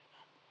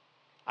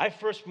I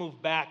first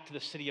moved back to the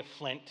city of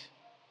Flint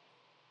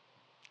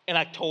in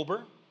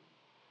October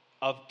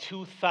of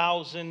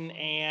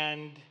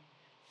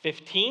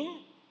 2015.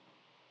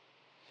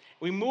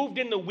 We moved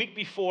in the week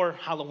before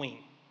Halloween.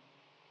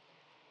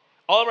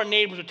 All of our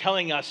neighbors were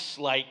telling us,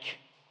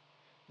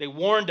 they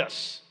warned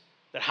us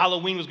that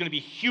Halloween was going to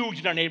be huge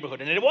in our neighborhood,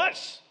 and it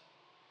was.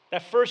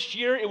 That first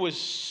year, it was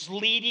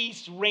sleety,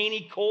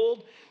 rainy,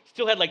 cold.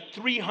 Still had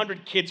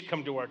 300 kids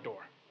come to our door.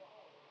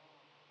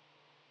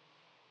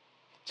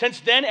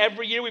 Since then,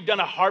 every year we've done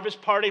a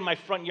harvest party in my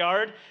front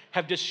yard,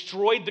 have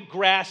destroyed the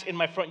grass in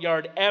my front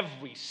yard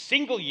every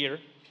single year.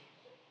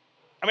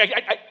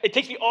 It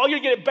takes me all year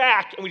to get it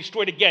back, and we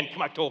destroy it again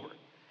come October.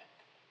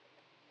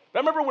 But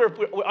I remember we're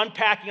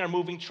unpacking our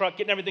moving truck,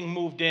 getting everything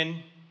moved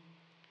in,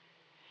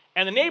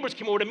 and the neighbors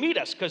came over to meet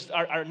us because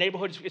our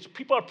neighborhood,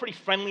 people are pretty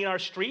friendly in our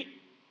street.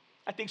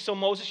 I think so,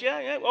 Moses.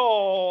 Yeah.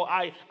 Oh,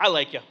 I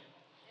like you.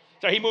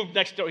 So he moved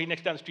next door. He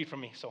next down the street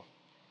from me. So,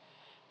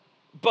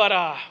 but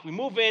we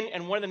move in,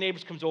 and one of the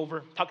neighbors comes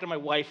over, talking to my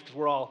wife because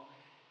we're all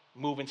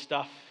moving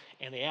stuff,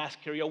 and they ask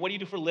her, what do you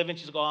do for a living?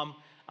 She's like,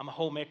 I'm a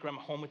homemaker. I'm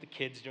home with the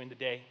kids during the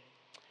day.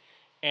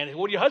 And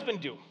what do your husband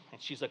do?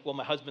 And she's like, well,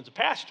 my husband's a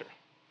pastor.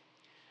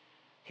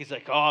 He's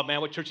like, oh man,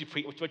 what church is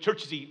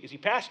he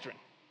pastoring?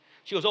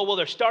 She goes, oh well,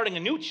 they're starting a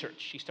new church.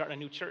 She's starting a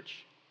new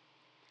church.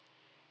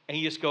 And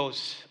he just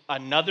goes,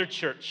 another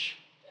church.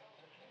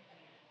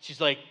 She's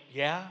like,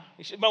 yeah.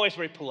 My wife's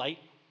very polite.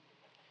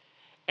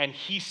 And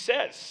he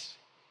says,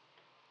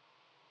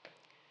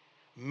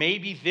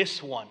 maybe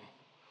this one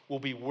will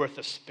be worth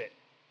a spit.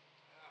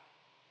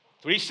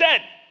 That's what he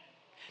said.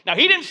 Now,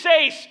 he didn't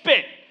say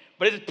spit,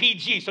 but it's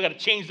PG, so I got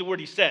to change the word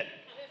he said.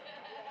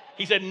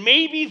 He said,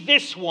 maybe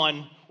this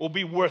one will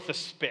be worth a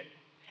spit.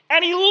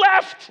 And he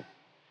left.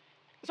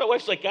 So my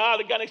wife's like, the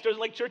guy next door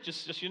doesn't like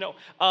churches, just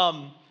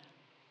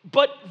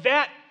But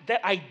that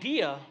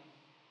idea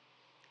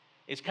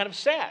is kind of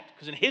sad,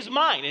 because in his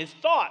mind, in his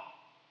thought,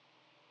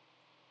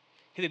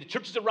 the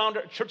churches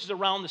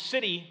around the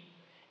city,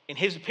 in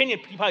his opinion,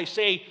 people probably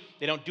say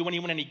they don't do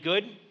anyone any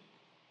good.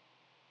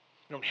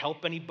 They don't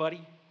help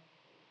anybody.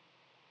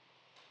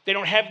 They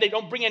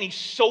don't bring any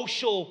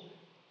social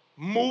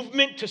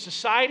movement to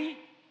society.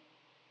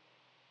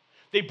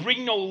 They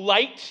bring no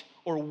light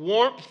or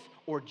warmth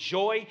or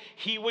joy.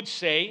 He would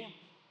say,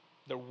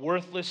 they're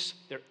worthless,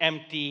 they're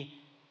empty,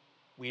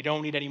 we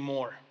don't need any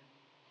more.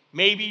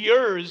 Maybe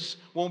yours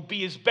won't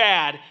be as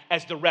bad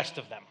as the rest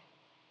of them.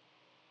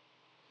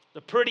 It's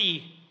a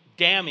pretty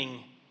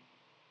damning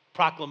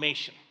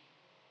proclamation.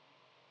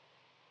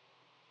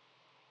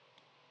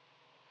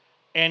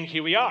 And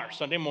here we are,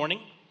 Sunday morning,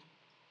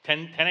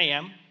 10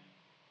 a.m.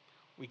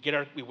 We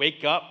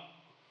wake up.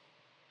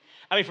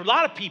 For a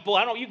lot of people,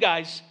 I don't know you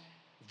guys,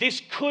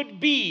 this could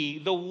be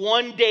the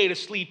one day to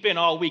sleep in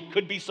all week.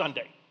 Could be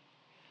Sunday.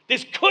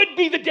 This could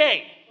be the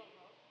day.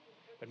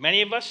 But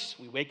many of us,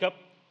 we wake up,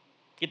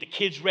 get the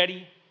kids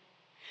ready,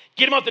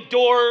 get them out the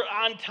door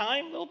on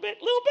time, a little bit.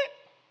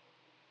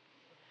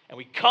 And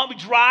we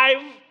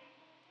drive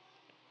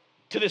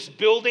to this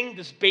building,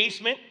 this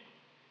basement.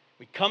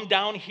 We come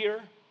down here.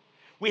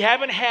 We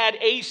haven't had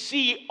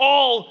AC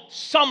all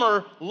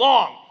summer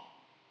long.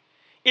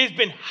 It has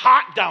been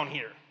hot down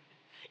here.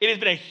 It has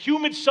been a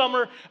humid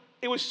summer.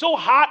 It was so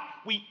hot,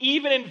 we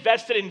even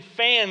invested in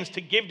fans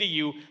to give to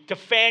you to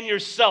fan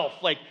yourself.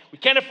 We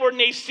can't afford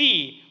an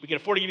AC. We can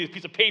afford to give you this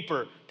piece of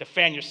paper to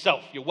fan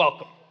yourself. You're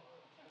welcome.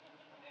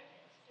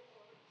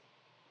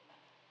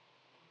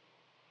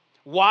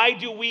 Why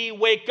do we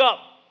wake up?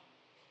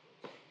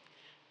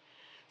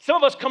 Some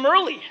of us come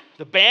early.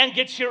 The band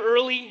gets here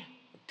early.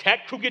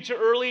 Tech crew gets here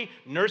early.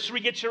 Nursery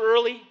gets here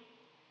early.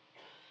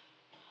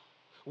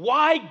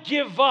 Why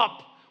give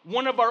up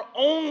one of our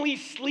only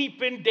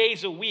sleep-in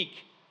days a week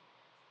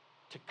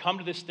to come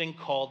to this thing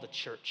called the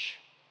church?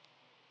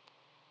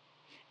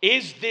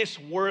 Is this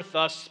worth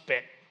a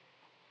spit?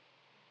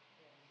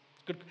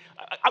 Good.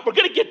 We're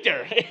going to get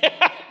there.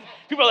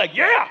 People are like,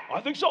 yeah,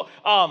 I think so.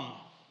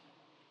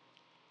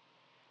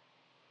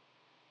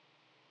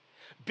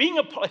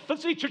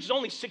 Flint City Church is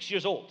only 6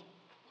 years old.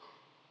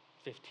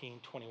 15,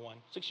 21,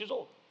 6 years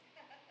old.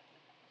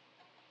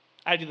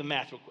 I do the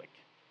math real quick.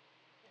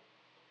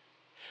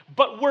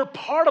 But we're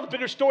part of a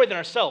bigger story than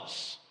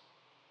ourselves.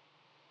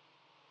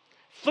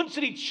 Flint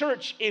City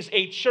Church is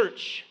a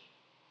church.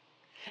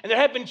 And there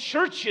have been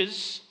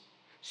churches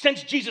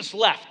since Jesus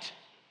left.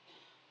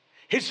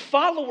 His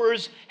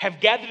followers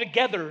have gathered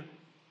together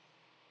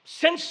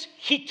since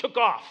he took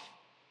off.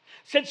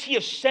 Since he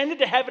ascended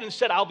to heaven and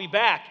said, I'll be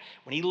back.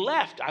 When he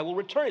left, I will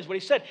return, is what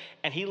he said.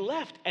 And he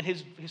left, and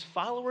his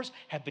followers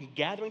have been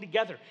gathering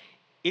together.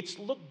 It's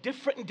looked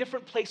different in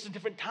different places,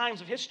 different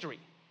times of history.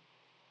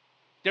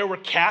 There were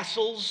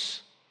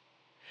castles.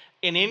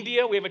 In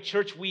India, we have a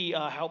church we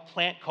help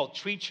plant called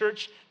Tree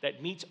Church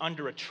that meets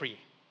under a tree.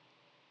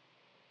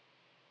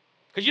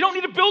 Because you don't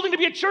need a building to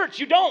be a church.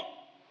 You don't.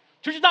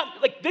 Church is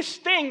not like this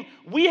thing.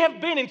 We have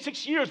been in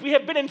 6 years. We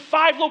have been in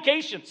 5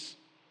 locations.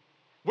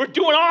 We're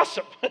doing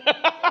awesome.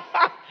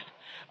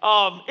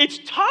 It's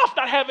tough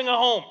not having a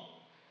home.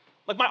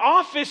 Like my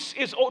office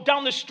is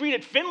down the street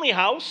at Finley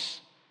House.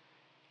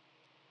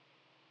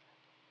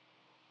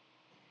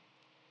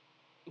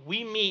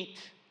 We meet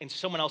in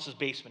someone else's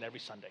basement every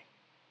Sunday.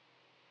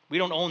 We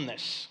don't own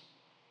this.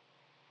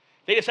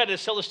 If they decided to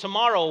sell this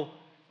tomorrow,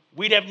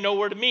 we'd have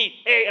nowhere to meet.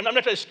 Hey, and I'm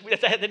not trying to,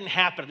 that didn't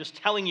happen. I'm just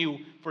telling you,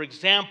 for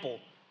example,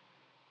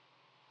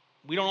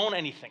 we don't own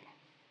anything.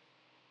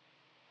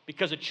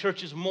 Because a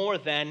church is more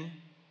than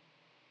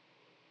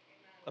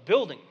a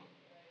building.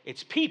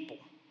 It's people.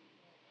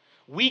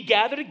 We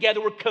gather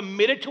together. We're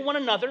committed to one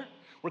another.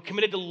 We're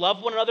committed to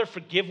love one another,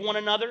 forgive one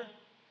another,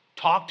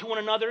 talk to one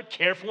another,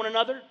 care for one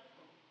another.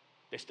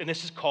 And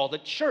this is called a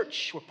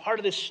church. We're part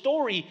of this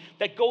story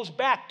that goes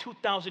back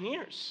 2,000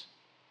 years.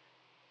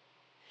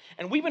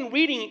 And we've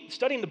been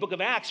studying the book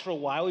of Acts for a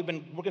while. We've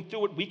been working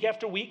through it week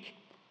after week.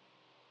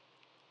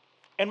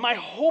 And my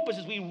hope is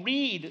as we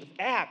read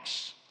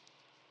Acts,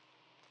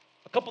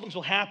 a couple things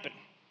will happen.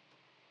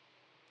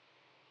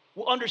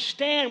 We'll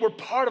understand we're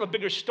part of a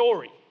bigger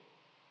story.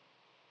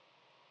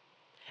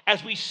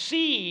 As we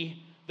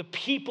see the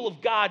people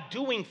of God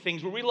doing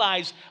things, we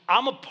realize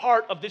I'm a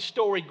part of this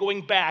story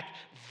going back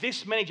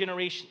this many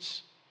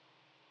generations.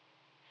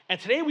 And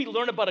today we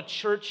learn about a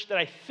church that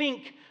I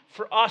think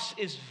for us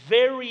is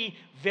very,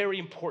 very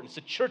important. It's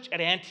the church at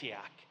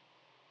Antioch.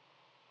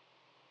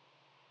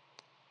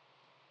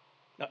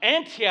 Now,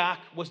 Antioch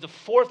was the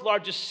fourth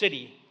largest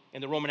city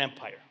in the Roman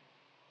Empire.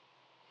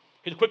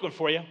 Here's a quick one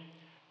for you.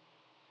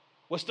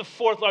 What's the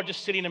fourth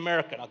largest city in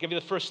America? And I'll give you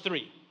the first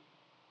three.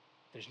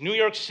 There's New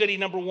York City,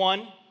 number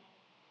one.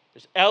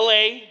 There's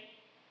LA,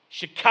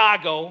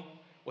 Chicago.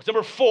 What's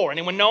number four?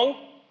 Anyone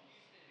know?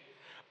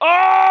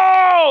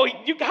 Oh,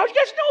 how'd you guys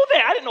know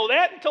that? I didn't know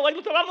that until I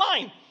looked it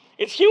online.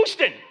 It's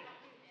Houston.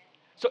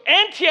 So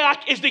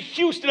Antioch is the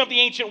Houston of the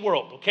ancient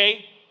world,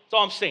 okay? That's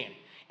all I'm saying.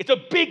 It's a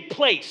big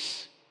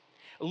place.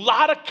 A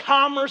lot of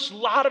commerce, a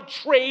lot of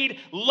trade,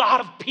 a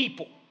lot of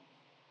people.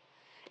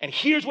 And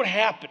here's what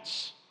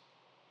happens.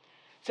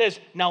 It says,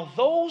 now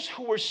those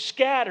who were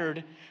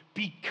scattered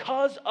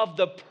because of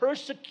the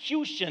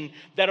persecution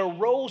that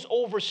arose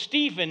over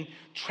Stephen,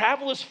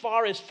 traveled as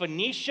far as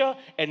Phoenicia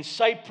and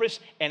Cyprus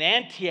and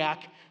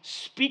Antioch,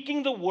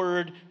 speaking the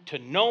word to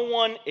no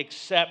one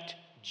except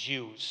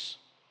Jews.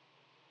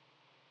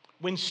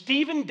 When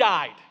Stephen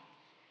died,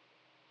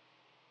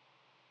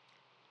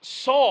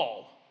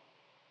 Saul,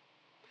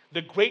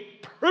 the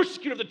great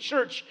persecutor of the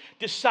church,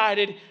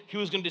 decided he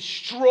was going to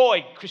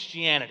destroy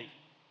Christianity.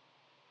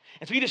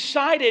 And so he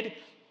decided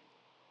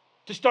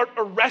to start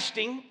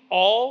arresting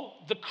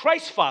all the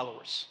Christ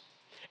followers.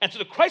 And so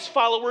the Christ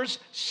followers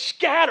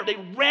scattered. They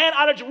ran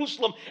out of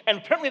Jerusalem, and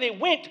apparently they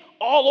went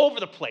all over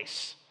the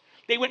place.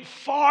 They went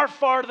far,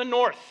 far to the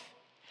north.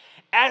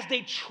 As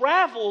they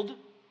traveled,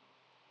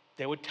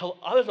 they would tell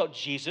others about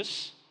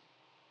Jesus,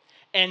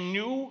 and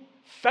new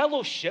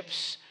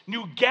fellowships,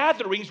 new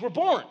gatherings were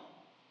born.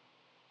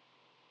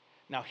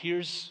 Now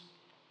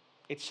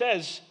it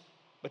says,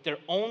 but they're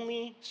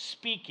only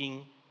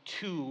speaking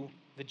to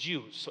the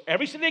Jews. So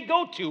every city they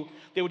go to,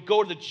 they would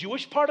go to the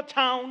Jewish part of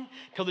town,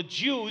 tell the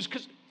Jews,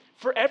 because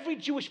for every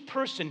Jewish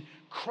person,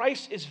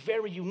 Christ is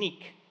very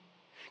unique.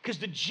 Because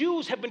the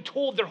Jews have been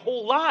told their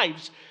whole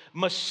lives,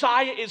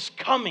 Messiah is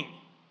coming.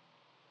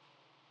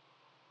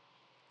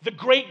 The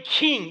great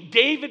king,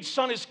 David's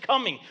son, is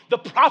coming. The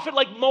prophet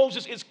like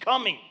Moses is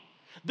coming.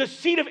 The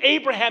seed of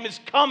Abraham is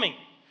coming.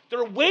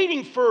 They're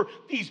waiting for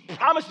these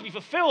promises to be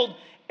fulfilled,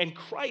 and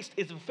Christ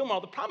is the fulfillment of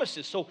all the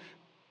promises. So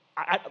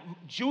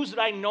Jews that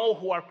I know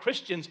who are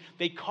Christians,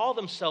 they call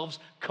themselves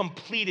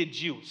completed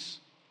Jews.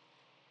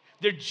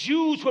 They're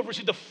Jews who have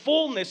received the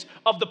fullness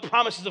of the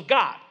promises of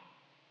God.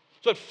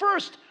 So at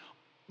first,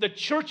 the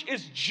church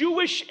is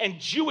Jewish and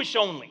Jewish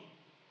only.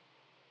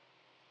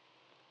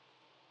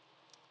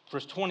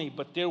 Verse 20,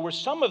 but there were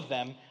some of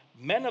them,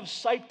 men of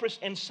Cyprus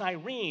and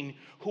Cyrene,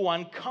 who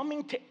on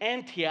coming to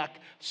Antioch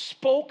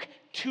spoke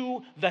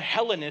to the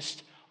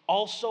Hellenists,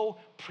 also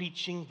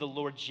preaching the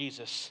Lord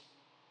Jesus.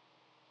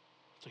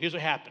 So here's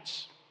what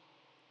happens.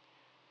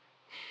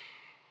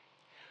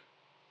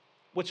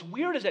 What's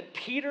weird is that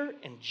Peter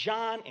and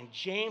John and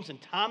James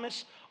and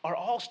Thomas are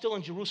all still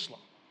in Jerusalem.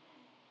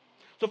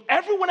 So if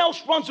everyone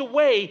else runs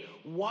away,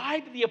 why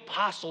do the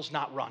apostles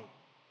not run?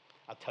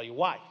 I'll tell you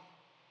why.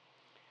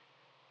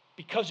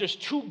 Because there's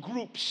two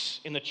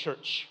groups in the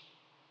church.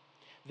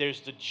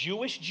 There's the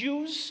Jewish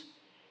Jews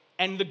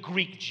and the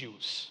Greek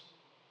Jews.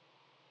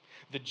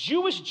 The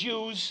Jewish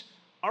Jews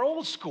are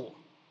old school.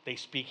 They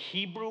speak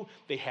Hebrew,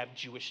 they have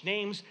Jewish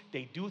names,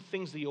 they do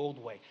things the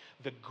old way.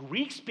 The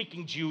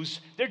Greek-speaking Jews,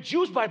 they're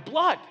Jews by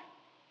blood,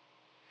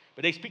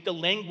 but they speak the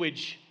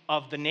language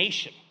of the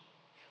nation.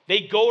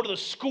 They go to the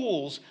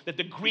schools that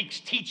the Greeks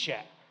teach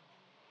at.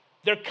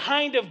 They're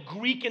kind of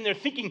Greek in their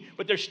thinking,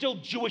 but they're still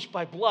Jewish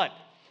by blood.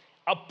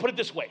 I'll put it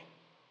this way.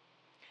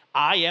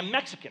 I am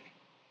Mexican.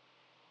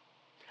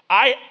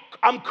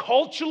 I'm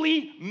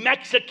culturally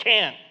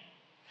Mexican.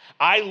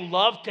 I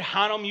love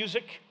Tejano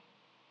music.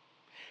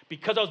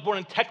 Because I was born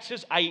in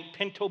Texas, I eat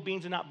pinto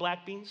beans and not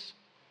black beans.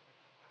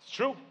 It's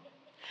true.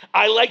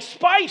 I like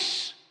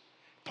spice.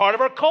 Part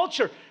of our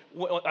culture.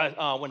 When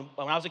I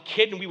was a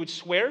kid and we would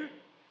swear,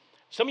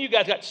 some of you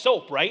guys got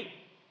soap, right?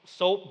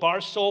 Soap,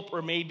 bar soap,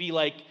 or maybe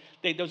like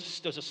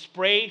there's a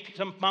spray.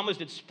 Some mamas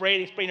did spray.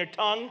 They spray in their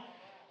tongue.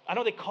 I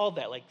know they called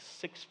that like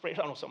six spray. I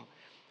don't know something.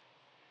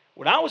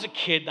 When I was a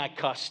kid and I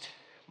cussed,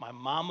 my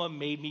mama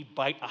made me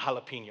bite a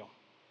jalapeno.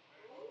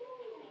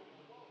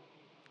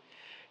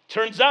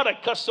 Turns out I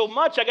cussed so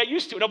much I got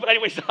used to it. No, but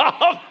anyways,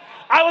 I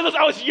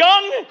was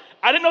young.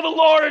 I didn't know the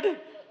Lord.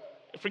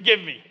 Forgive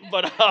me,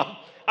 but I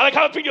like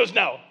jalapenos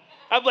now.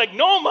 I'm like,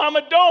 no,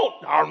 Mama,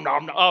 don't.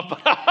 No.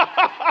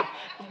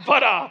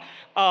 But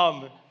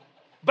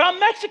I'm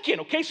Mexican,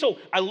 okay? So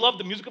I love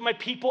the music of my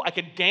people. I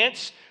could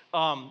dance.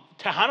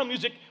 Tejano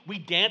music, we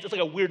dance. It's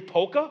like a weird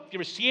polka. If you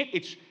ever see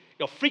it,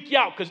 it'll freak you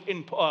out because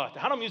in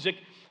Tejano music,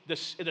 the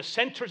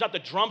center is not the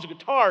drums or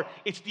guitar.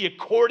 It's the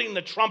accordion,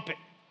 the trumpet.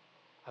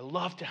 I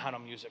love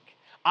Tejano music.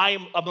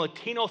 I'm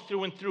Latino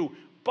through and through,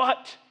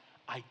 but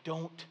I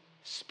don't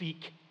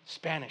speak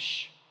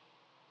Spanish.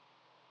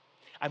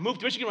 I moved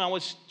to Michigan when I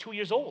was 2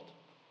 years old.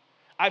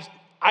 I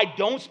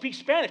don't speak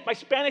Spanish. My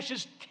Spanish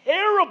is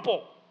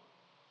terrible.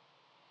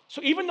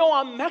 So even though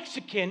I'm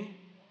Mexican,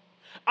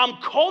 I'm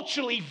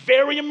culturally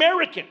very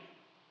American.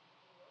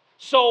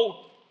 So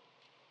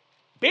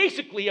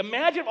basically,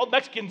 imagine if all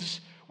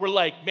Mexicans were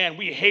like, man,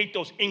 we hate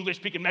those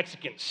English-speaking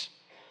Mexicans.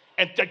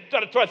 And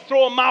try to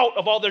throw them out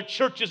of all their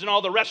churches and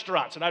all the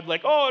restaurants. And I'd be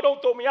like, oh,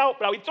 don't throw me out,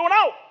 but I'll be thrown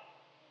out.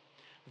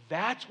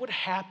 That's what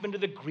happened to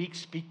the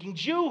Greek-speaking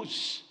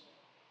Jews.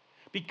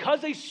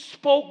 Because they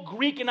spoke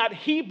Greek and not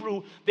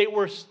Hebrew, they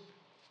were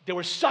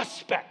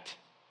suspect.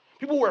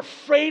 People were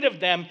afraid of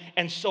them,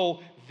 and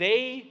so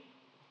the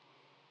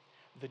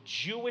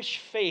Jewish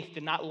faith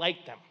did not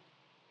like them.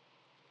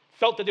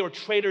 Felt that they were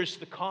traitors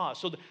to the cause.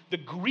 So the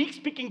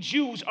Greek-speaking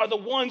Jews are the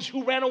ones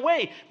who ran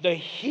away. The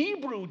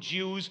Hebrew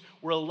Jews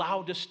were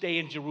allowed to stay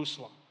in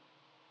Jerusalem.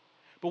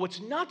 But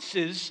what's nuts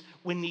is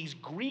when these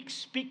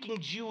Greek-speaking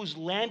Jews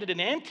landed in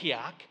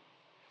Antioch,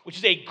 which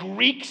is a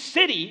Greek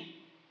city,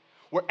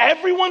 where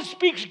everyone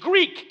speaks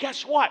Greek,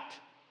 guess what?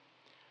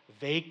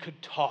 They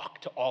could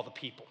talk to all the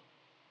people.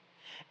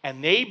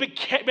 And they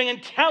began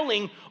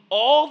telling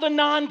all the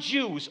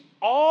non-Jews,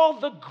 all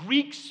the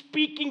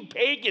Greek-speaking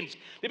pagans,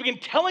 they began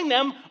telling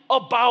them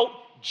about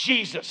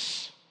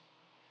Jesus.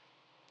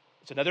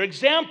 It's another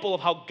example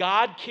of how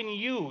God can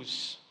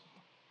use.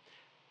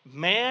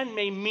 Man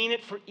may mean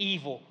it for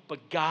evil,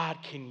 but God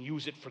can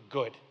use it for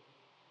good.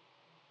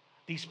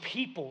 These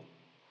people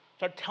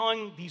start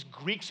telling these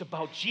Greeks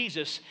about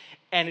Jesus,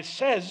 and it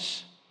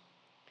says,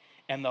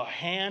 and the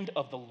hand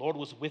of the Lord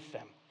was with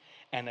them,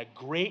 and a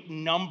great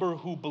number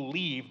who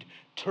believed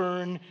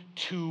turned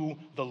to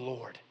the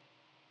Lord.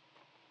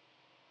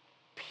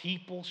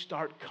 People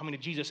start coming to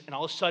Jesus, and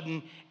all of a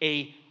sudden,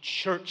 a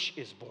church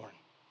is born.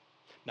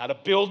 Not a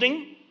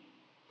building,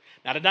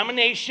 not a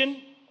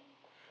denomination,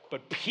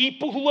 but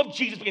people who love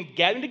Jesus begin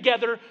gathering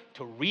together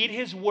to read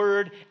his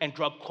word and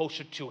draw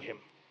closer to him.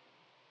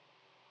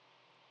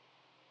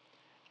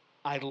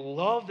 I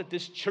love that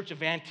this church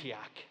of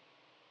Antioch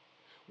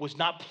was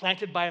not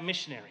planted by a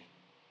missionary.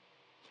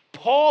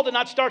 Paul did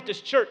not start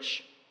this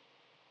church.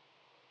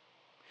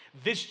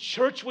 This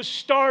church was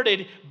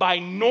started by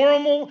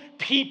normal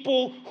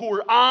people who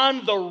were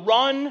on the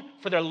run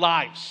for their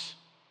lives.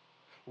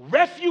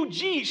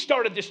 Refugees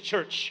started this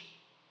church.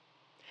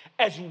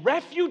 As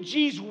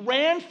refugees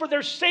ran for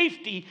their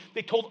safety,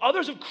 they told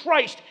others of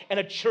Christ, and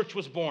a church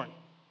was born.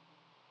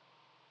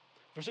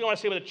 First thing I want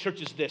to say about the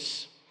church is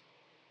this.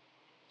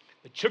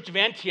 The church of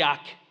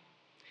Antioch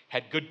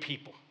had good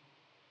people.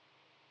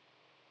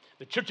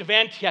 The church of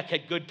Antioch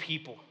had good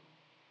people.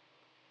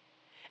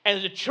 And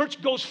as the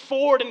church goes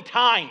forward in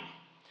time,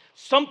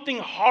 something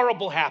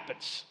horrible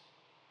happens.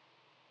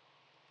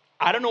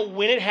 I don't know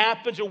when it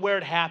happens or where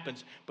it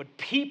happens, but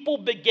people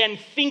began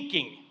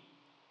thinking,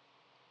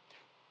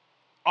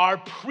 our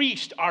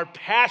priest, our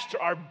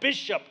pastor, our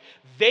bishop,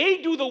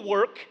 they do the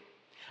work.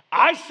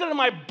 I sit on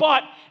my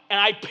butt and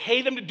I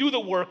pay them to do the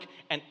work,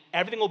 and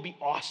everything will be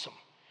awesome.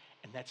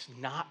 And that's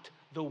not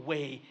the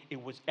way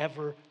it was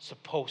ever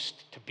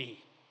supposed to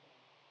be.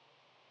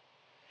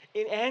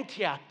 In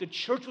Antioch, the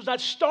church was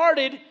not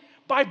started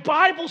by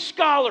Bible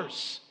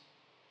scholars.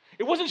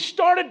 It wasn't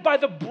started by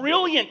the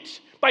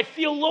brilliant, by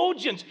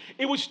theologians.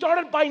 It was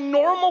started by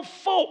normal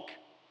folk,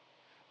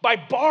 by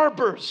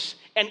barbers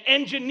and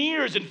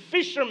engineers and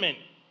fishermen.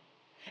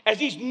 As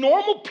these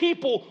normal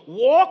people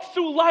walked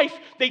through life,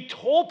 they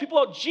told people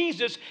about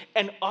Jesus,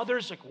 and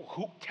others like,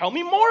 well, tell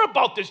me more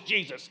about this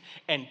Jesus.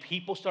 And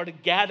people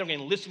started gathering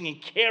and listening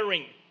and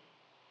caring.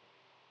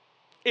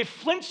 If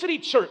Flint City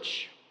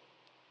Church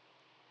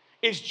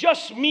is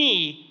just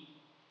me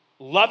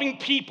loving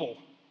people,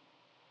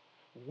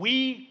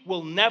 we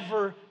will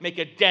never make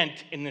a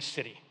dent in this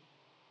city.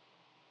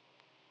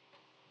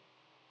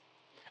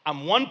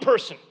 I'm one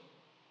person.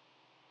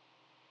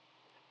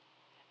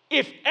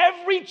 If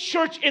every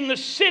church in the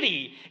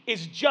city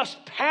is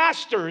just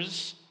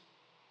pastors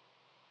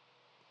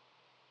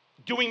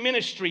doing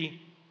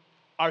ministry,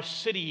 our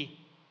city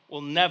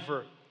will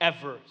never,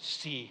 ever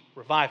see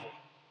revival.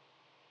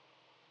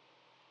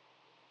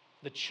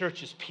 the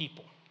church is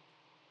people.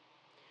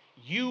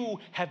 You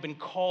have been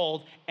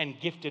called and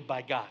gifted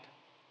by God.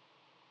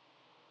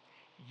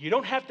 You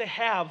don't have to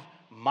have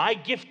my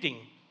gifting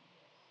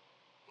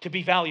to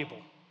be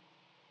valuable.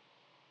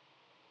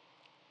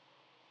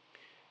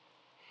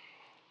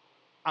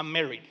 I'm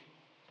married.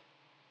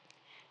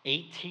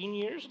 18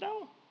 years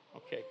now?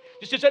 Okay.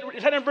 It's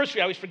an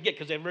anniversary. I always forget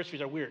because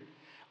anniversaries are weird.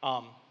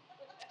 So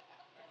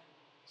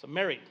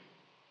married.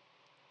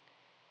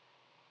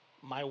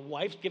 My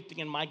wife's gifting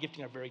and my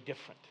gifting are very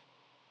different.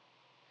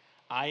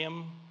 I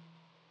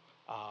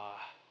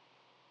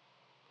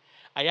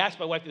asked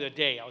my wife the other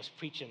day, I was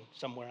preaching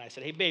somewhere, and I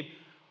said, hey, babe,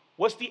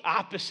 what's the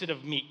opposite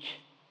of meek?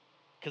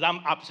 Because I'm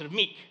opposite of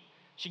meek.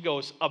 She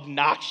goes,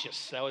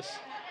 obnoxious. That was...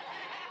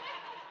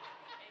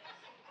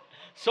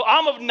 So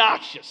I'm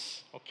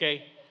obnoxious,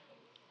 okay?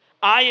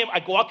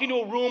 I walk into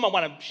a room, I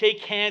want to shake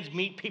hands,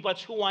 meet people,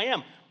 that's who I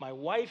am. My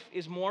wife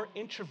is more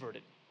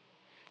introverted.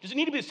 Doesn't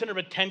need to be the center of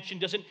attention,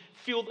 doesn't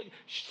feel,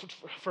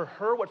 for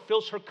her, what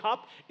fills her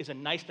cup is a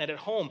nice night at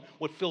home.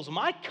 What fills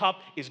my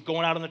cup is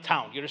going out in the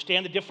town. You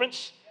understand the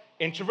difference?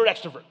 Introvert,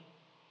 extrovert.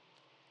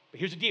 But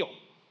here's the deal.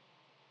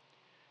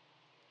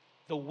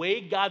 The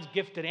way God's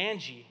gifted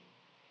Angie,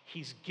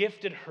 he's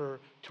gifted her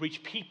to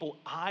reach people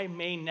I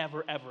may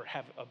never, ever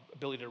have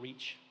ability to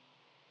reach.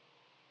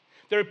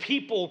 There are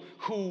people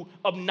who,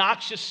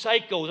 obnoxious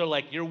psychos, are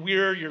like, you're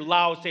weird, you're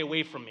loud, stay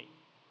away from me,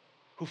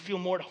 who feel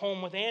more at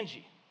home with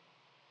Angie.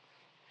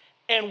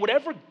 And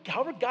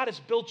however God has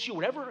built you,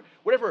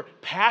 whatever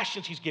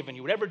passions he's given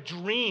you, whatever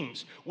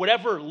dreams,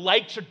 whatever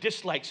likes or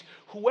dislikes,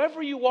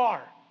 whoever you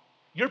are,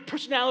 your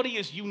personality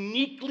is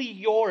uniquely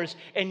yours,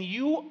 and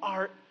you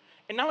are,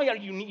 and not only are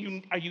you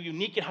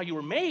unique in how you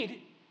were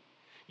made,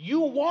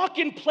 you walk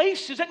in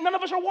places that none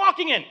of us are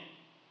walking in.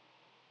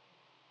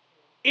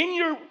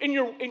 In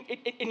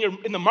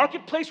the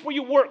marketplace where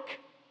you work,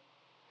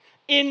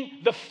 in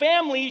the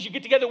families you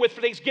get together with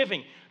for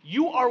Thanksgiving,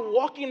 you are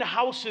walking into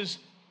houses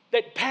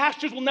that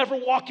pastors will never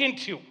walk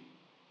into.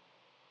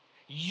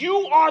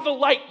 You are the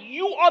light,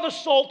 you are the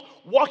salt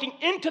walking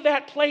into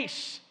that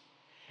place.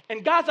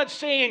 And God's not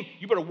saying,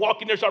 you better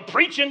walk in there and start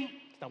preaching.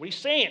 That's not what he's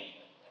saying.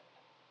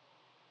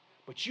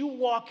 But you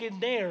walk in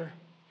there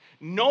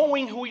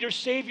knowing who your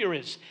Savior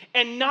is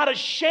and not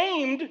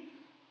ashamed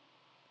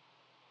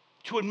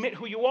to admit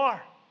who you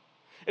are.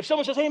 If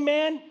someone says, hey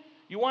man,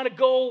 you want to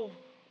go,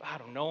 I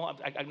don't know,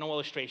 I have no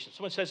illustration.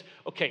 Someone says,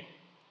 okay,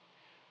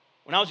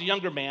 when I was a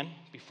younger man,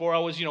 before I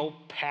was,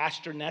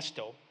 Pastor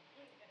Nesto,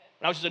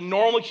 when I was just a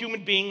normal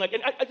human being,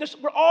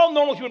 we're all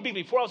normal human beings.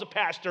 Before I was a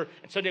pastor,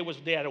 and Sunday was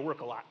the day I had to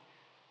work a lot.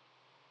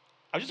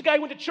 I was just a guy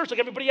who went to church like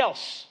everybody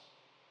else.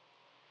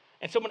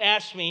 And someone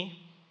asked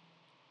me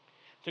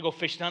to go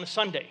fishing on a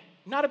Sunday.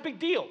 Not a big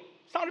deal.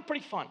 Sounded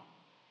pretty fun.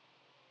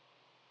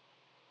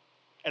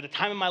 At the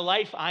time in my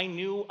life, I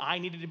knew I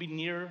needed to be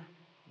near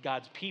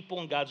God's people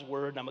and God's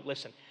word. And I'm like,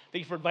 listen,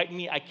 thank you for inviting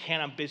me. I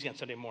can't. I'm busy on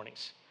Sunday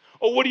mornings.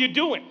 Oh, what are you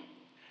doing?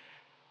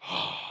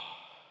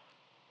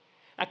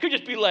 I could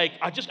just be like,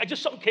 I just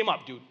something came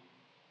up, dude.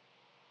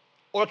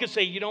 Or I could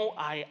say,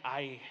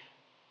 I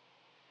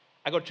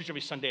go to church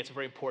every Sunday. It's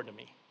very important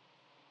to me.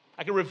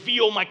 I can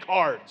reveal my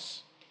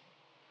cards.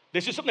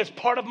 This is something that's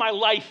part of my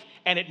life,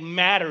 and it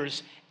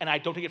matters, and I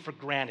don't take it for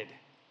granted.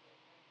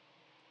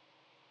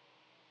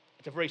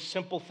 It's a very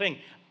simple thing.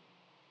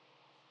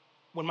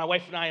 When my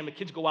wife and I and the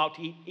kids go out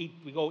to eat,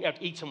 we go out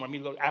to eat somewhere. We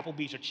go to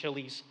Applebee's or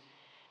Chili's,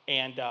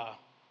 and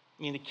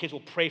me and the kids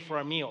will pray for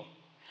our meal.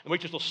 And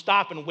waitress will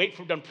stop and wait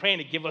for we're done praying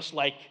to give us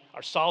like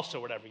our salsa or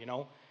whatever,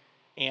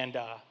 And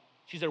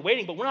she's there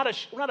waiting, but we're not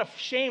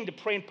ashamed to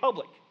pray in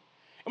public.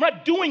 And we're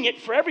not doing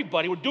it for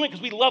everybody. We're doing it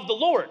because we love the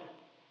Lord.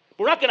 But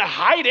we're not going to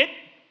hide it.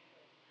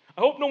 I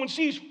hope no one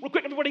sees. Real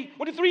quick, everybody.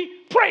 1, 2, 3,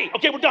 pray.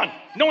 Okay, we're done.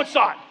 No one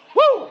saw it.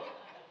 Woo!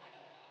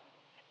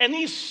 And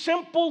these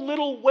simple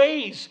little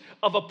ways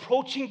of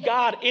approaching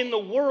God in the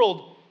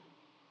world,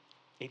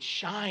 it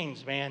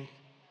shines, man.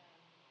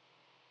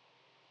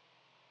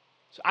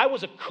 So I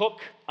was a cook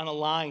on a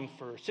line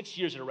for 6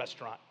 years at a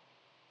restaurant.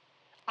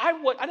 I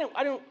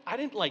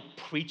didn't like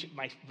preach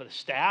for the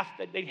staff.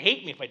 They'd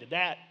hate me if I did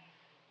that.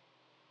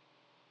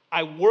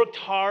 I worked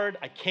hard.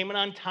 I came in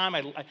on time.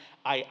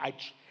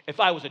 If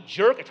I was a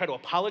jerk, I tried to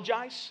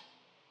apologize.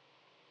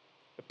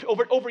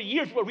 Over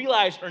years, people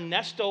realized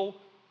Ernesto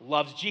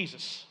loves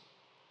Jesus.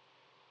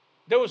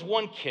 There was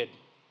one kid,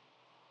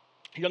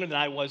 younger than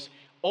I was,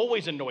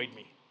 always annoyed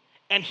me.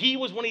 And he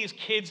was one of these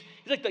kids,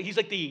 he's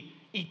like the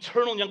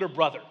eternal younger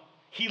brother.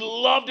 He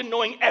loved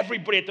annoying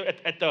everybody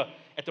at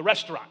the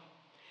restaurant.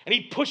 And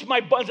he'd push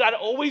my buttons. I'd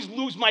always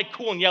lose my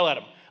cool and yell at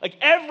him. Like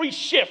every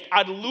shift,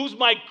 I'd lose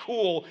my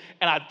cool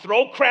and I'd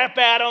throw crap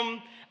at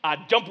him.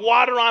 I'd dump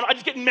water on him. I'd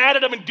just get mad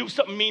at him and do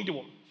something mean to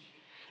him.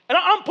 And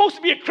I'm supposed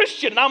to be a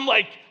Christian, and I'm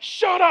like,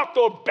 shut up,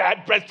 throw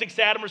bad breadsticks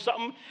at him or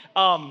something.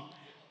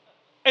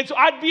 And so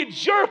I'd be a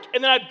jerk,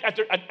 and then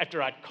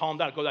after I'd calm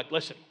down, I'd go like,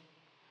 listen,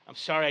 I'm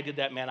sorry I did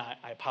that, man.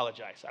 I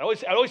apologize. I'd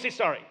always say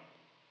sorry.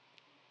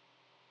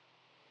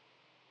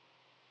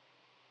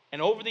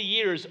 And over the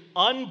years,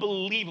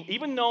 unbelievable,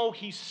 even though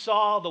he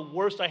saw the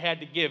worst I had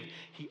to give,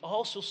 he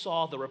also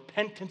saw the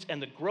repentance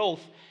and the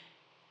growth.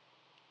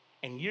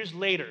 And years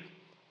later,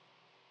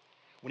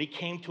 when he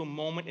came to a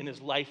moment in his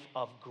life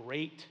of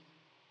great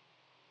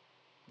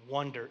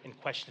wonder and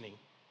questioning,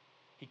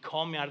 he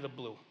called me out of the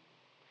blue.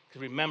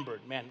 Because he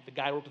remembered, man, the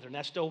guy I worked with,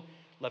 Ernesto,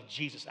 loved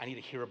Jesus. I need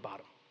to hear about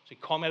him. So he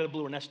called me out of the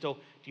blue. Ernesto,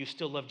 do you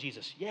still love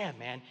Jesus? Yeah,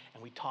 man.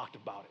 And we talked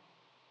about it.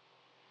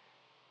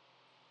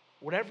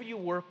 Whatever you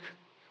work,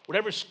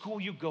 whatever school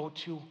you go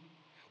to,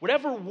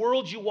 whatever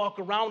world you walk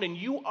around in,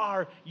 you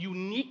are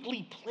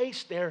uniquely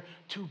placed there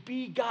to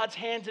be God's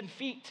hands and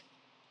feet.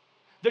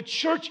 The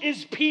church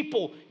is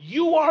people.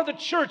 You are the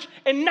church,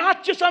 and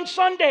not just on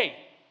Sunday.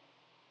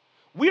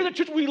 We're the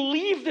church. We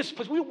leave this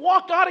place. We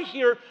walk out of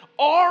here.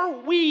 Are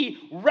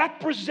we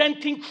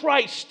representing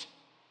Christ?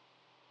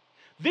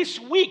 This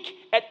week,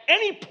 at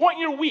any point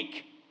in your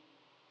week,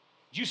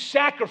 did you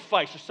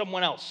sacrifice for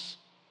someone else?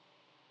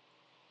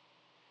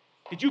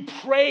 Did you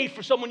pray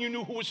for someone you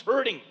knew who was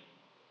hurting?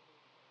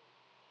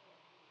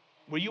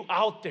 Were you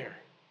out there?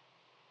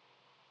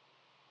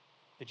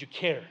 Did you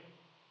care?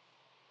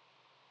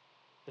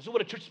 This is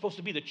what a church is supposed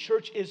to be. The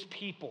church is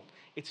people.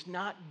 It's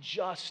not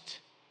just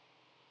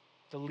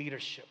the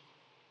leadership.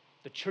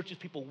 The church is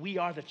people. We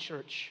are the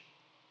church.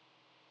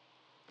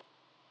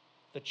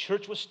 The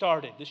church was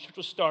started. This church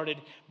was started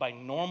by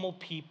normal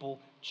people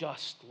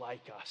just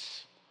like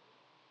us.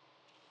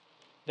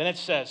 Then it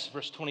says,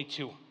 verse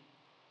 22,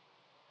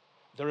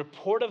 the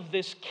report of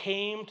this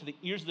came to the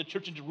ears of the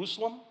church in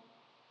Jerusalem,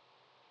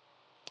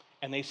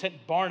 and they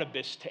sent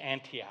Barnabas to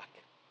Antioch.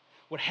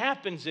 What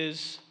happens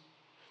is,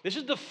 this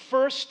is the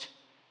first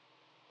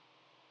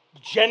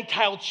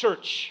Gentile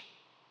church.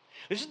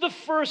 This is the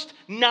first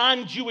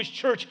non-Jewish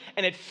church,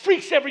 and it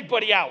freaks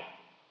everybody out.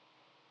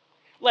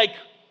 Like,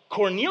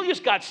 Cornelius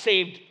got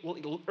saved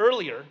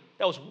earlier.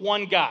 That was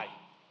one guy.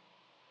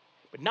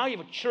 But now you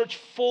have a church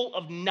full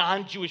of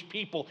non-Jewish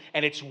people,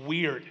 and it's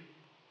weird.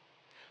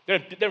 There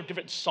are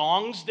different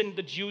songs than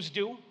the Jews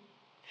do,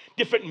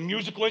 different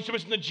musical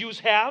instruments than the Jews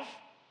have.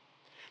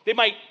 They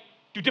might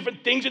do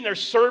different things in their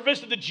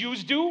service than the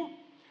Jews do.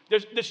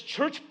 This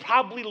church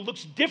probably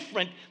looks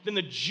different than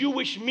the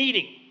Jewish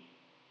meeting.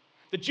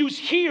 The Jews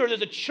here,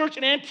 there's a church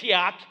in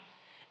Antioch,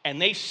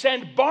 and they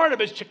send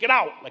Barnabas, check it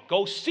out. Like,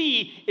 go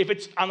see if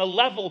it's on a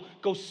level,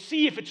 go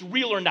see if it's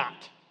real or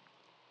not.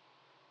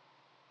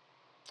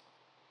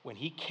 When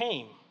he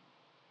came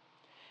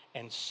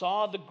and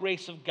saw the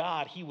grace of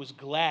God, he was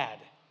glad,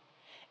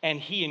 and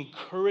he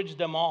encouraged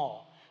them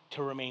all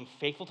to remain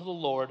faithful to the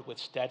Lord with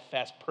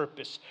steadfast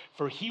purpose.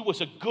 For he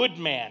was a good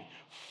man,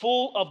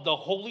 full of the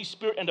Holy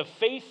Spirit and of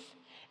faith,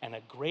 and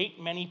a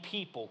great many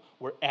people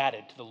were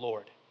added to the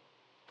Lord.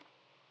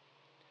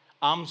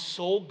 I'm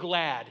so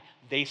glad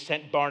they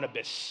sent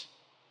Barnabas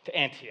to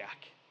Antioch.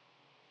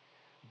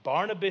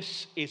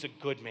 Barnabas is a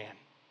good man.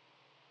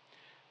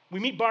 We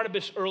meet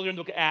Barnabas earlier in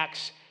the book of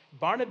Acts.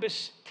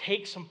 Barnabas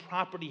takes some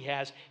property he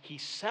has, he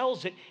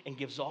sells it, and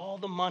gives all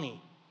the money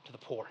to the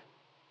poor.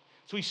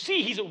 So we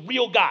see he's a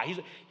real guy.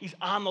 He's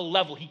on the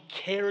level. He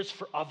cares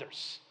for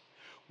others.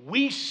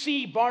 We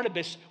see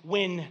Barnabas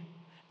when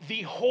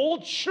the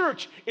whole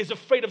church is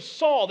afraid of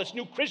Saul, this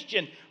new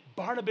Christian.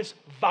 Barnabas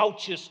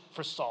vouches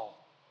for Saul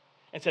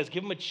and says,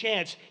 give him a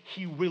chance.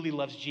 He really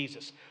loves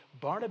Jesus.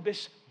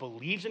 Barnabas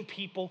believes in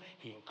people.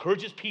 He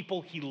encourages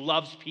people. He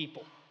loves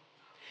people.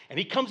 And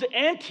he comes to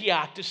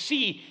Antioch to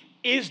see,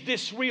 is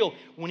this real?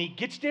 When he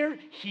gets there,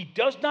 he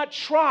does not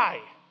try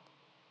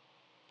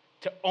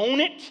to own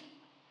it,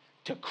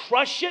 to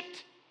crush it.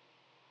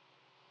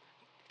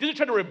 He doesn't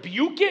try to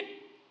rebuke it.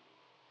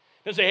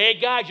 He doesn't say, hey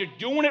guys, you're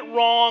doing it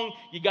wrong.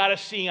 You got to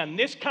sing on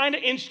this kind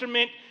of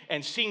instrument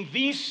and sing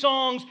these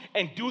songs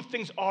and do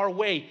things our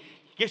way.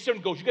 He gets there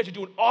and goes, you guys are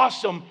doing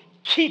awesome.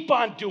 Keep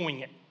on doing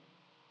it.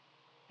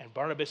 And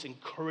Barnabas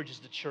encourages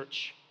the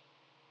church.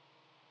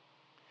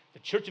 The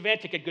church of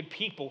Antioch had good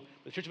people,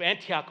 but the church of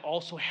Antioch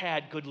also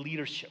had good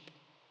leadership.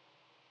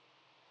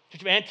 The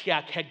church of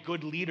Antioch had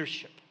good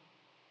leadership.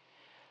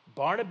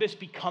 Barnabas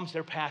becomes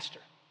their pastor.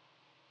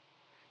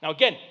 Now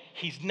again,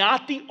 he's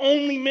not the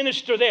only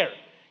minister there.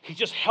 He's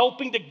just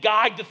helping to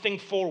guide the thing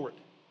forward.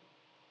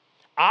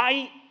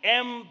 I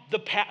am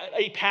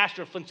a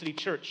pastor of Flint City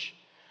Church.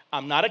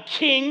 I'm not a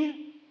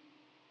king.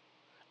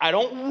 I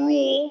don't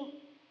rule.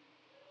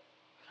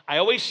 I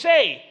always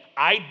say,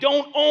 I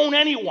don't own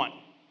anyone.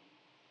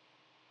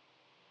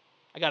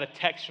 I got a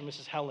text from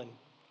Mrs. Helen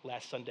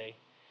last Sunday.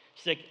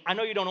 She's like, I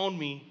know you don't own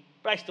me,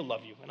 but I still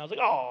love you. And I was like,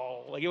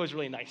 oh, like it was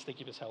really nice. Thank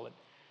you, Miss Helen.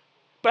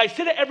 But I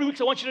say that every week,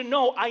 so I want you to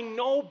know, I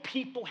know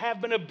people have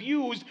been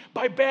abused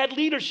by bad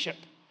leadership.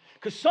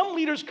 Because some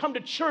leaders come to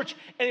church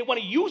and they want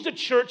to use the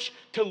church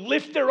to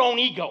lift their own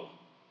ego,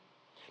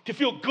 to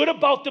feel good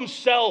about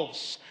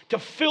themselves, to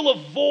fill a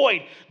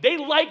void. They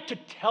like to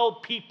tell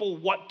people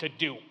what to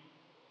do.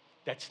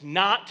 That's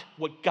not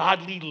what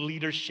godly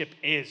leadership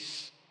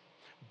is.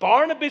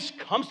 Barnabas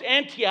comes to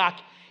Antioch.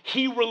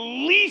 He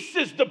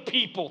releases the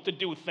people to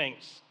do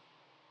things.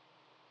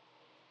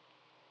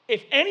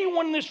 If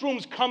anyone in this room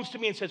comes to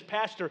me and says,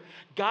 Pastor,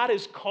 God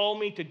has called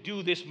me to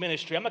do this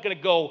ministry, I'm not going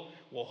to go,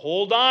 well,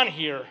 hold on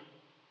here.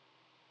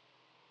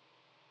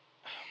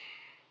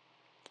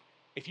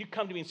 If you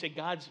come to me and say,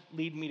 God's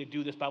leading me to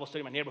do this Bible study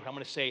in my neighborhood, I'm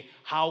going to say,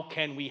 how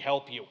can we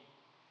help you?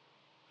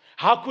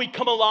 How can we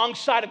come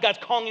alongside of God's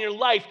calling in your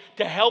life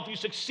to help you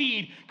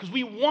succeed? Because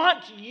we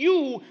want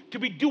you to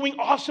be doing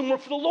awesome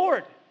work for the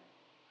Lord.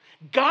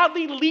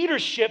 Godly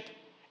leadership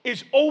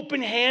is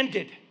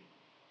open-handed.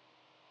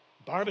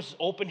 Barnabas is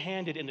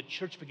open-handed and the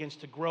church begins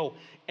to grow.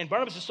 And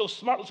Barnabas is so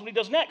smart, listen what he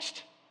does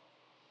next.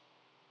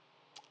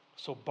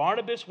 So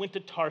Barnabas went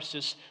to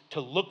Tarsus to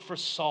look for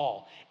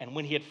Saul. And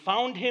when he had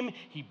found him,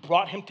 he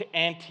brought him to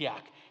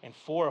Antioch. And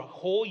for a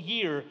whole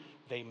year,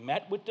 they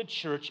met with the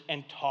church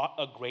and taught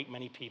a great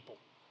many people.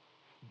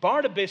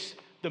 Barnabas,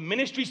 the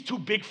ministry's too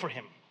big for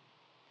him.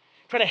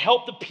 Trying to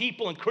help the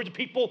people, encourage the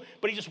people,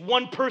 but he's just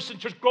one person,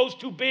 church grows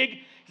too big.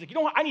 He's like, you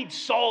know what, I need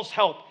Saul's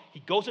help.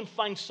 He goes and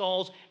finds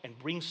Saul's and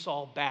brings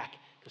Saul back.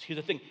 Because here's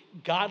the thing,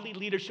 godly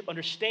leadership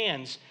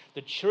understands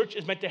the church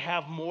is meant to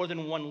have more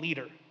than one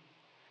leader.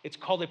 It's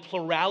called a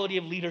plurality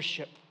of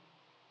leadership.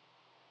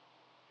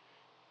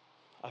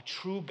 A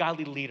true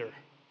godly leader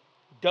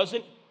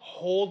doesn't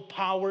hold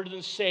power,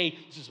 doesn't say,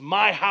 this is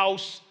my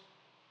house.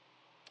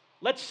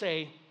 Let's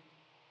say,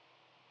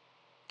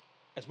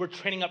 as we're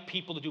training up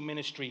people to do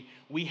ministry,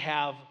 we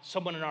have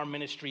someone in our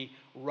ministry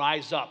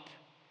rise up,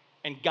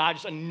 and God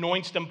just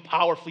anoints them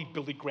powerfully,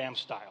 Billy Graham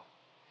style.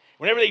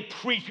 Whenever they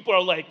preach, people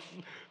are like,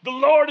 the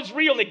Lord is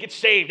real, and they get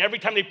saved. Every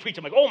time they preach,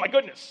 I'm like, oh my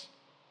goodness.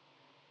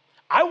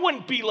 I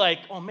wouldn't be like,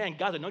 oh man,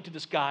 God anointed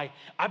this guy.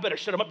 I better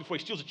shut him up before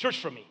he steals the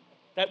church from me.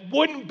 That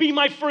wouldn't be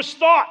my first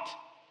thought.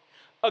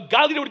 A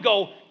godly leader would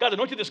go, God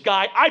anointed this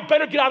guy. I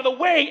better get out of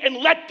the way and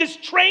let this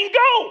train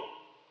go.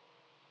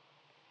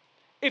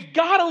 If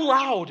God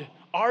allowed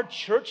our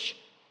church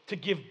to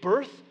give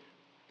birth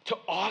to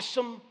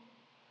awesome,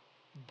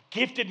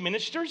 gifted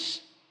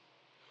ministers,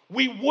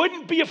 we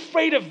wouldn't be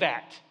afraid of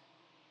that.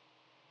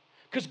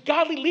 Because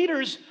godly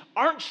leaders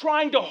aren't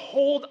trying to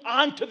hold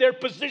on to their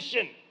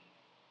position.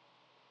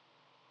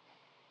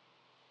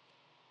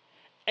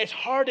 It's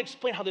hard to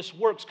explain how this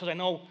works because I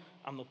know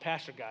I'm the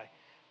pastor guy.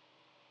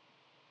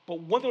 But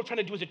one thing we're trying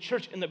to do as a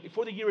church,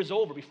 before the year is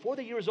over,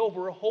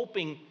 we're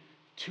hoping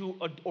to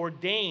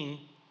ordain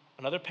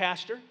another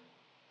pastor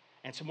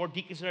and some more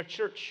deacons in our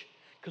church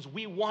because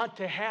we want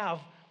to have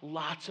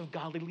lots of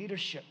godly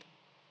leadership.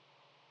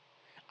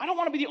 I don't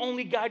want to be the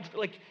only guy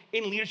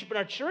in leadership in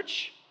our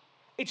church.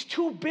 It's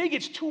too big.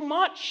 It's too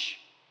much.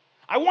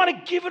 I want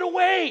to give it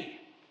away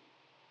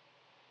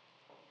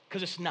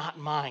because it's not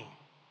mine.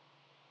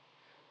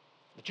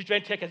 The Church of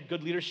Antioch has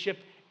good leadership,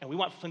 and we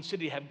want Flint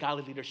City to have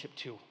godly leadership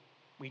too.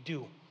 We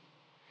do.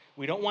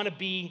 We don't want to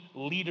be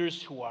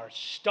leaders who are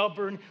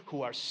stubborn,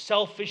 who are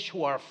selfish,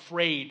 who are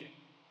afraid.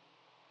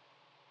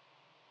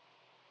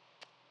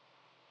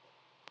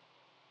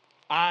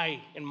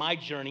 In my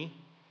journey,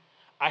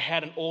 I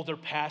had an older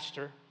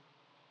pastor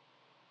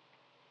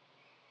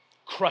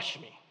crush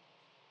me.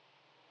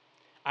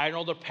 I had an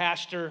older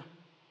pastor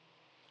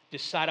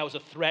decide I was a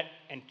threat,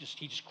 and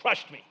he just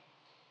crushed me.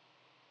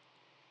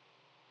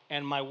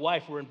 And my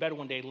wife, we were in bed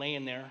one day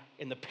laying there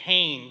in the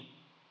pain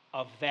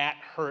of that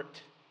hurt.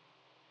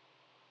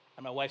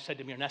 And my wife said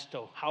to me,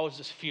 Ernesto, how does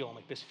this feel? I'm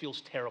like, this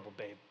feels terrible,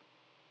 babe.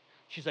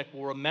 She's like,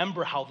 well,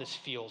 remember how this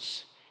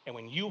feels. And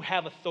when you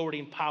have authority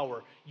and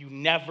power, you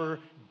never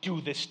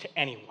do this to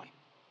anyone.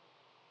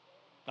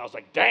 I was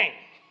like, dang.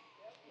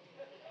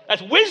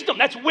 That's wisdom.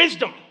 That's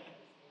wisdom.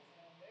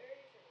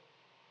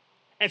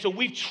 And so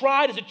we've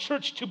tried as a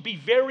church to be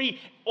very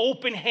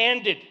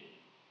open-handed,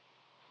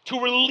 to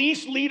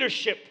release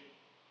leadership,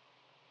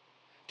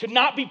 to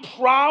not be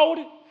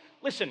proud.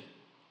 Listen,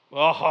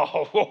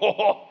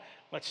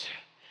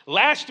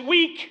 last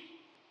week,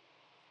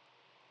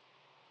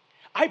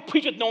 I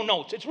preach with no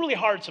notes. It's really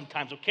hard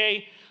sometimes,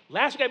 okay?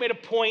 Last week I made a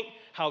point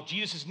how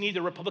Jesus is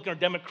neither Republican or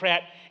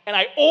Democrat, and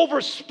I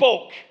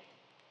overspoke.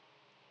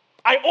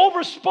 I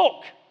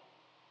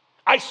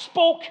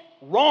spoke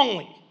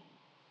wrongly.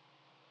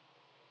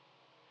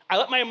 I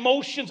let my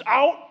emotions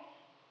out,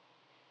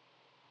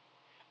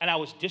 and I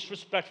was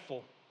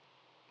disrespectful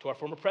to our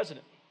former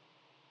president.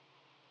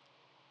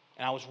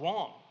 And I was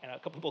wrong. And a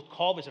couple people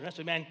called me and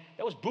said, man,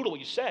 that was brutal what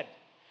you said.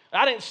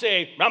 And I didn't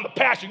say, I'm the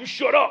pastor, you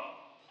shut up.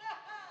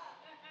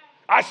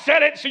 I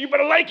said it, so you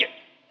better like it.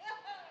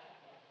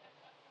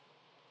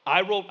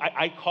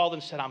 I called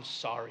and said, I'm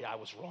sorry, I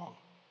was wrong.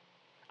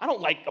 I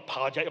don't like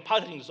apologizing.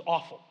 Apologizing is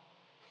awful.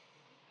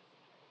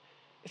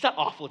 It's not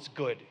awful, it's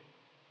good.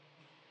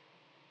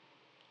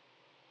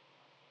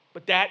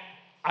 But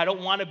I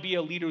don't want to be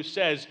a leader who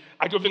says,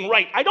 I do everything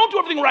right. I don't do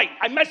everything right.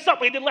 I messed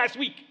up like I did last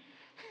week.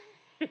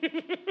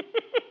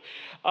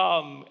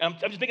 I'm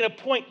just making a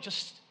point.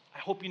 I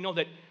hope you know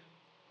that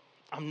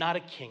I'm not a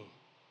king.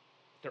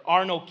 There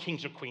are no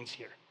kings or queens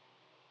here.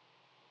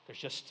 There's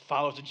just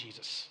followers of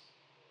Jesus.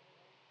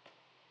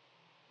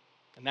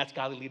 And that's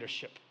godly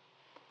leadership.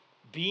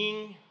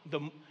 Being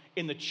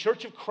in the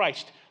church of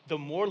Christ, the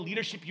more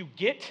leadership you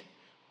get,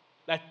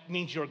 That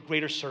means you're a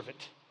greater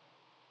servant.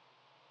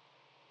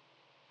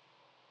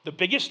 The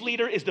biggest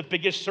leader is the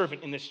biggest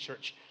servant in this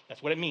church.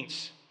 That's what it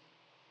means.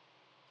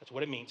 That's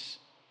what it means.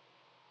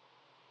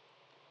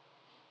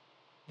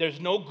 There's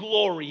no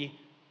glory,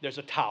 there's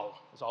a towel.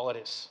 That's all it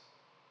is.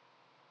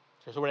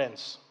 Here's where it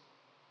ends.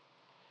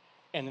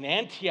 And in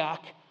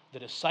Antioch, the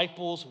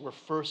disciples were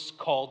first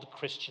called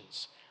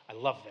Christians. I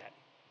love that.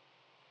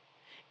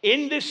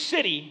 In this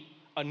city,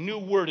 a new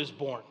word is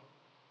born.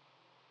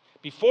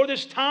 Before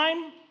this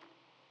time,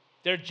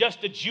 they're just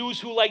the Jews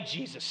who like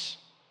Jesus.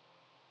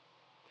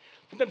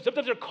 Sometimes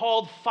they're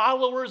called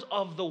followers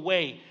of the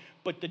way.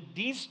 But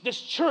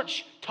this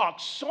church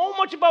talks so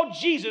much about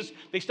Jesus,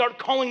 they start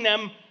calling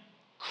them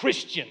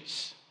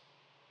Christians.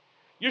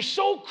 You're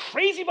so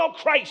crazy about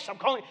Christ. I'm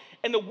calling,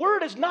 and the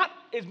word is not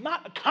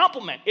a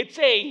compliment. It's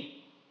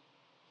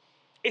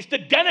to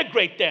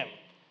denigrate them.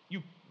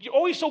 You're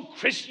always so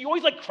Christian. You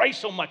always like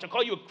Christ so much. I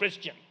call you a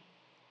Christian.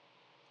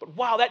 But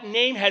wow, that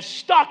name has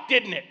stuck,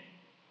 didn't it?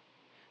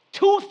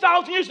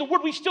 2,000 years, the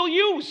word we still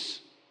use.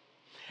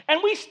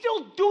 And we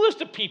still do this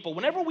to people.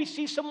 Whenever we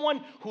see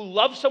someone who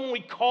loves someone, we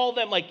call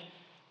them, like,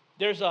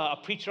 there's a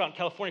preacher out in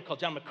California called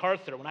John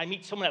MacArthur. When I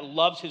meet someone that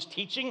loves his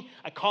teaching,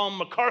 I call him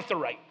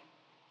MacArthurite.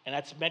 And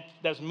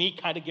that's me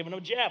kind of giving him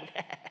a jab.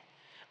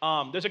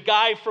 There's a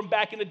guy from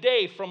back in the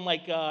day from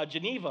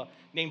Geneva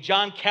named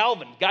John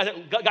Calvin. Guys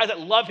that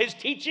love his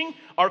teaching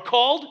are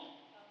called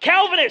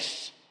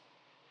Calvinists.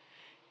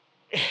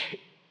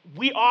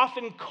 We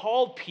often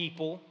call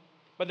people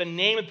by the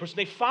name of the person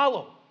they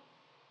follow.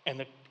 And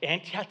the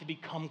Antioch to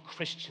become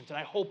Christians. And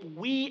I hope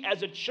we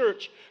as a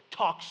church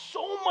talk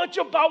so much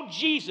about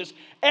Jesus,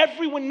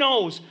 everyone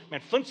knows, man,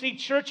 Flint City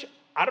Church,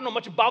 I don't know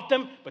much about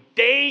them, but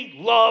they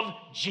love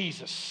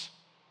Jesus.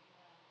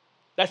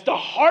 That's the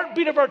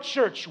heartbeat of our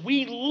church.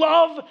 We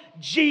love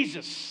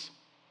Jesus.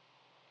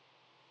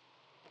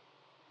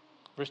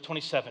 Verse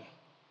 27.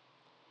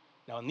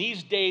 Now in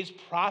these days,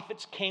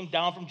 prophets came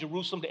down from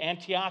Jerusalem to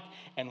Antioch,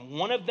 and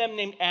one of them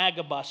named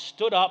Agabus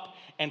stood up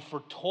and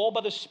foretold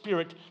by the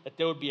Spirit that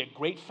there would be a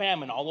great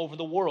famine all over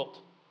the world.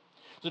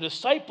 The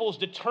disciples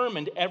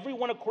determined,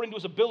 everyone according to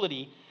his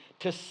ability,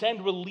 to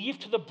send relief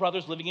to the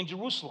brothers living in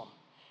Jerusalem.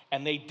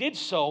 And they did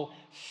so,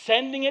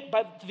 sending it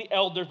to the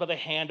elders by the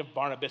hand of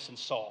Barnabas and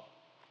Saul.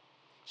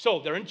 So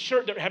they're in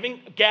church, they're having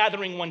a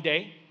gathering one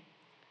day,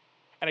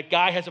 and a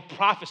guy has a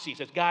prophecy. He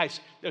says, guys,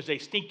 there's a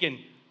stinking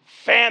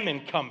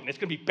famine coming. It's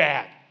going to be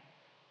bad.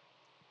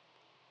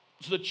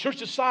 So the church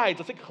decides,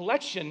 let's take a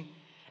collection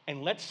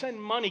and let's send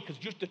money, because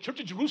the church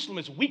of Jerusalem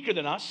is weaker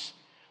than us.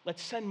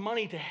 Let's send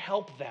money to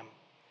help them.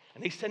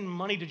 And they send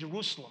money to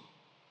Jerusalem.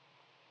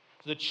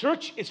 So the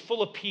church is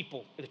full of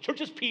people. The church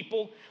is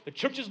people. The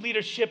church is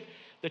leadership.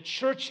 The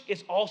church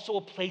is also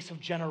a place of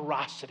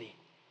generosity.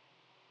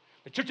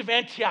 The church of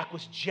Antioch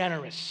was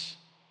generous.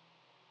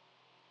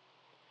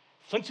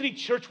 Flint City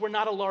Church, we're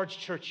not a large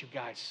church, you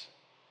guys.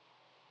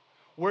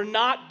 We're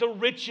not the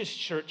richest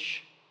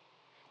church.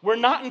 We're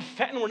not in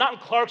Fenton. We're not in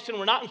Clarkston.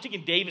 We're not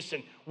in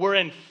Davison. We're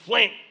in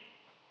Flint.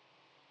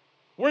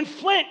 We're in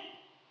Flint.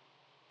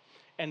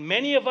 And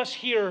many of us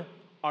here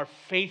are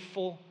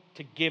faithful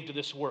to give to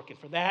this work. And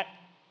for that,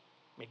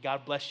 may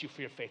God bless you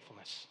for your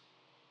faithfulness.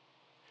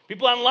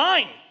 People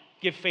online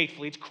give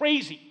faithfully. It's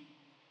crazy.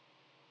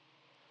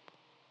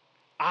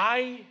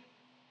 I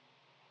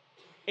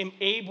am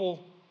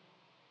able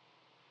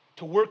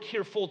to work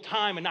here full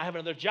time and not have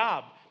another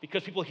job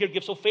because people here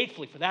give so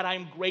faithfully. For that, I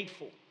am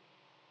grateful.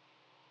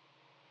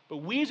 But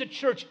we as a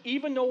church,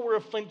 even though we're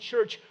a Flint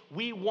church,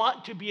 we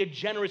want to be a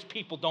generous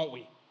people, don't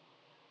we?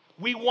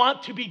 We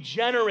want to be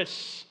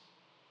generous.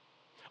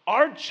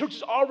 Our church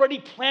has already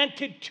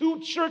planted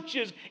 2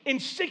 churches in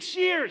 6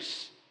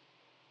 years.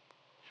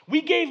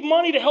 We gave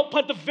money to help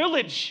plant the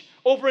village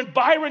over in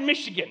Byron,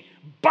 Michigan.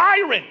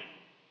 Byron!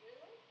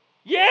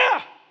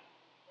 Yeah!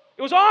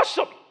 It was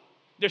awesome.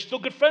 They're still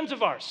good friends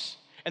of ours.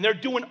 And they're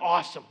doing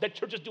awesome. That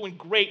church is doing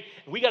great.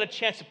 And we got a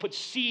chance to plant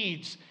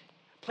seeds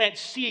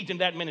in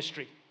that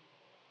ministry.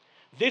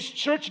 This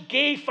church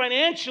gave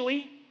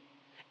financially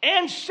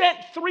and sent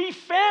 3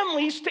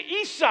 families to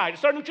Eastside.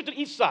 Started a new church at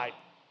Eastside.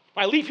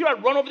 When I leave here, I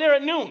run over there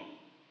at noon.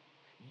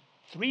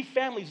 3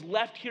 families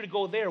left here to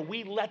go there.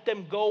 We let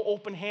them go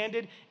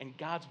open-handed, and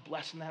God's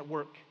blessing that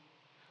work.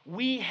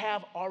 We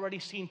have already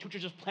seen 2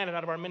 churches planted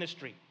out of our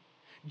ministry.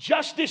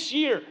 Just this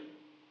year,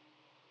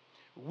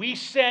 we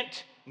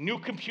sent new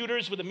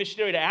computers with a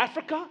missionary to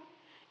Africa,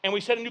 and we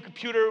sent a new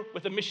computer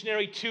with a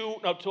missionary to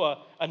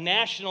a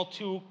national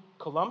to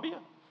Colombia.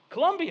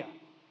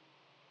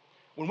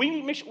 When we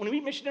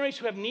meet missionaries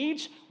who have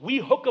needs, we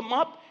hook them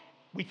up.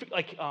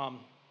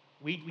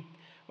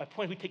 My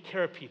point is, we take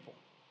care of people.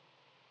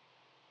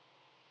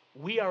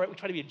 We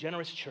try to be a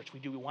generous church. We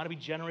want to be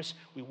generous.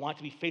 We want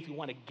to be faithful. We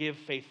want to give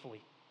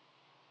faithfully.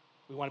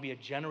 We want to be a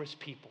generous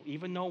people.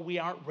 Even though we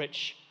aren't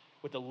rich,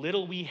 with the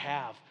little we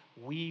have,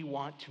 we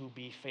want to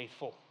be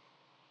faithful.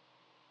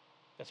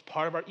 That's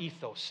part of our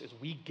ethos, is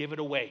we give it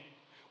away.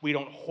 We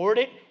don't hoard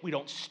it. We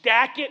don't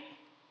stack it.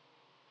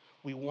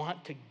 We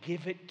want to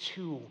give it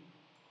to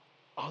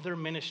other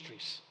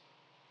ministries.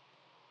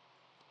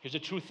 Here's a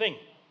true thing.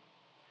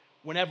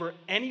 Whenever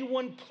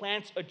anyone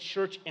plants a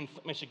church in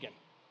Flint, Michigan,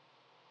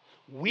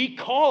 we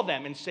call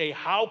them and say,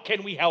 how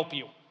can we help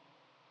you?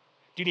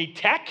 Do you need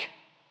tech?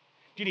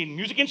 Do you need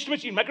music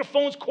instruments? Do you need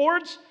microphones,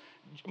 cords?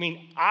 I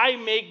mean, I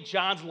make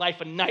John's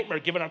life a nightmare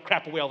giving our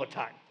crap away all the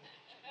time.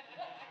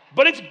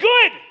 But it's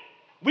good.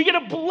 We get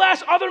to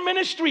bless other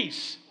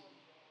ministries.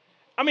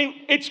 I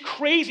mean, it's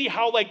crazy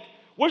how, like,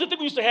 where's the thing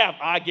we used to have?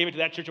 I gave it to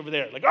that church over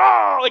there. Like,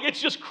 oh, like,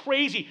 it's just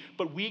crazy.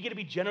 But we get to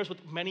be generous with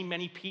many,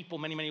 many people,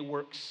 many, many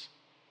works.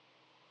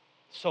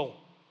 So,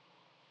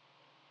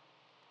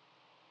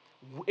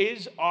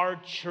 is our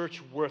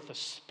church worth a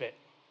spit?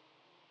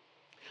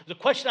 The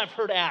question I've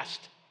heard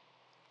asked,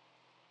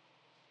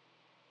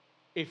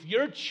 if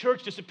your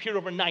church disappeared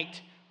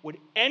overnight, would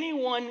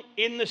anyone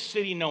in the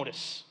city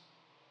notice?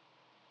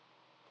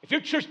 If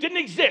your church didn't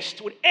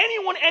exist, would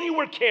anyone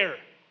anywhere care?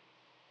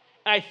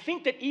 And I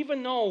think that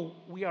even though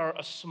we are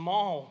a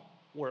small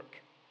work,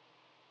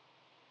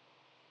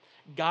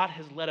 God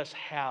has let us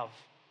have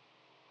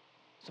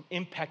some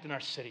impact in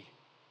our city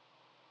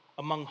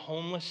among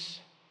homeless,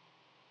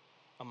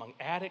 among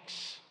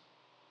addicts.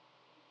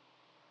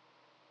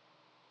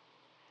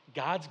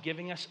 God's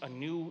giving us a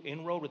new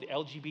inroad with the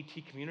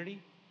LGBT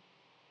community.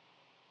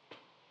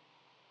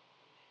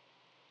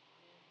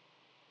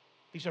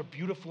 These are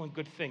beautiful and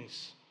good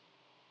things.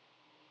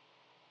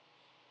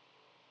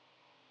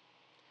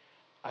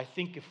 I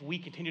think if we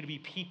continue to be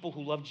people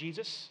who love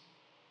Jesus,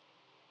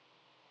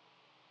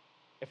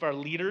 if our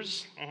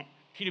leaders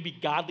continue to be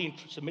godly and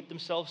submit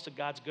themselves to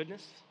God's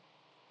goodness,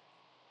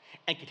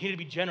 and continue to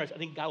be generous, I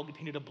think God will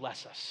continue to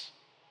bless us.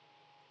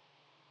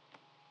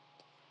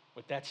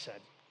 With that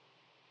said,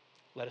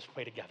 let us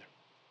pray together.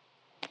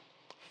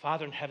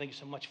 Father in heaven, thank you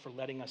so much for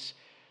letting us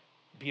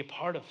be a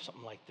part of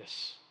something like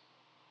this.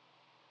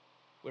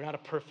 We're not a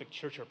perfect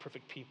church or a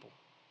perfect people,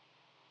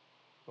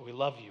 but we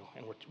love you,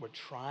 and we're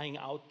trying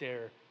out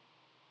there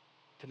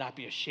to not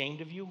be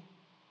ashamed of you.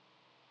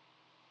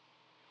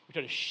 We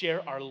try to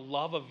share our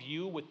love of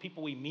you with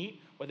people we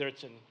meet, whether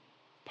it's in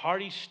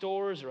party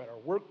stores or at our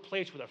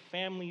workplace with our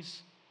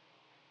families.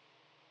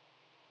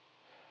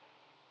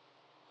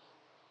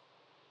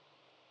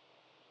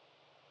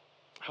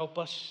 Help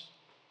us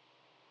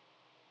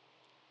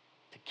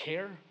to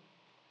care.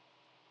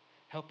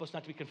 Help us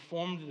not to be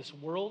conformed to this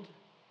world.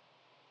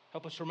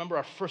 Help us to remember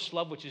our first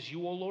love, which is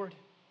you, O Lord.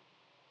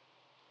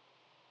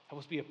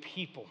 Help us be a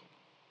people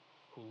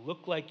who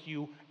look like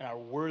you and are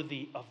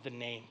worthy of the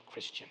name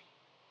Christian.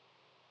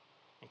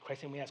 In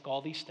Christ's name we ask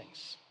all these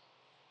things.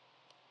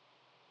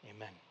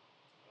 Amen.